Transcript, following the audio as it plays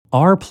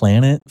Our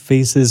planet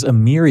faces a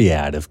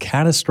myriad of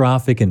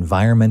catastrophic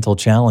environmental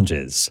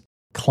challenges: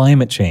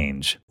 climate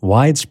change,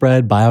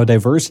 widespread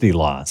biodiversity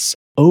loss,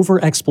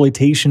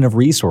 overexploitation of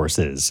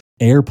resources,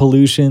 air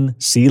pollution,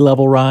 sea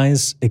level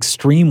rise,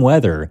 extreme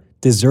weather,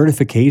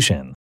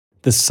 desertification.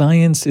 The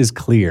science is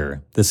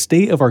clear. The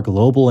state of our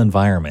global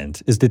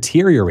environment is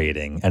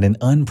deteriorating at an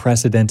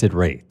unprecedented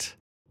rate.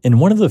 In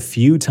one of the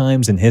few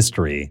times in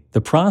history,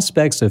 the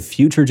prospects of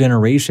future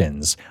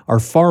generations are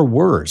far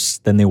worse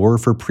than they were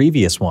for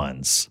previous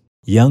ones.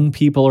 Young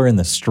people are in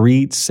the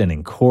streets and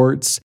in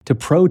courts to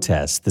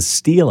protest the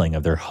stealing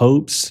of their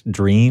hopes,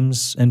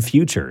 dreams, and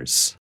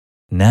futures.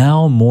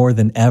 Now more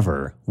than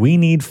ever, we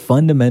need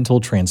fundamental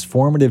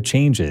transformative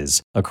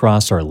changes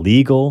across our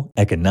legal,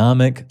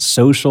 economic,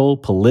 social,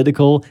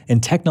 political,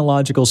 and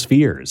technological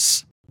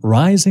spheres.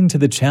 Rising to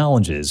the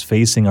challenges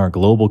facing our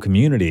global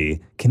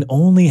community can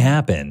only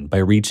happen by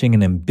reaching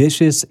an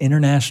ambitious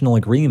international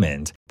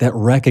agreement that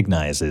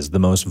recognizes the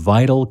most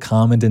vital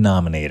common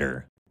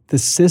denominator, the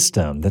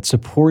system that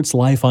supports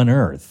life on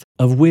Earth,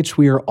 of which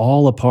we are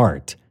all a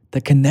part,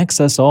 that connects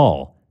us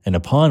all, and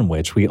upon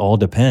which we all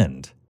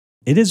depend.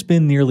 It has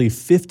been nearly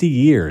 50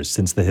 years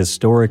since the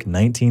historic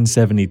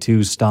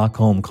 1972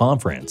 Stockholm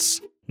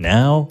Conference.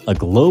 Now, a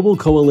global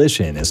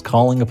coalition is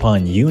calling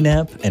upon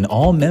UNEP and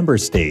all member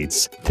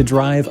states to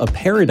drive a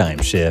paradigm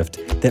shift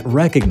that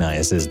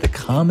recognizes the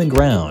common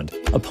ground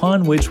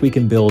upon which we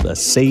can build a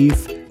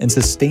safe and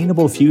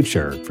sustainable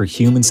future for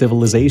human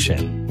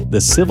civilization.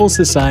 The Civil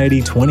Society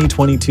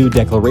 2022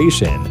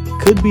 Declaration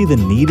could be the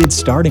needed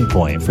starting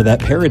point for that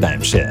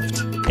paradigm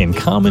shift. In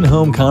Common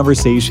Home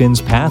Conversations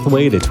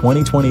Pathway to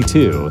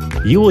 2022,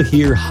 you will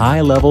hear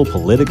high-level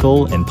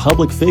political and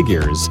public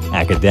figures,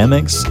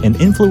 academics, and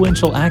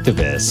influential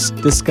activists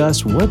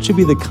discuss what should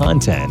be the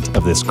content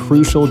of this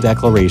crucial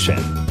declaration.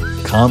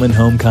 Common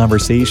Home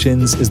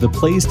Conversations is the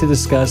place to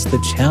discuss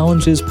the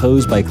challenges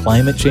posed by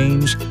climate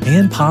change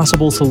and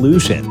possible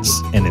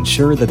solutions, and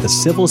ensure that the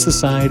Civil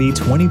Society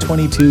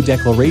 2022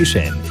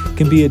 Declaration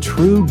can be a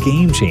true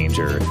game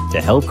changer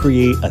to help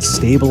create a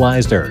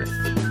stabilized Earth.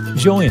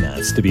 Join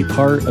us to be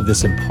part of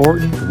this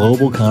important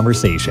global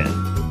conversation.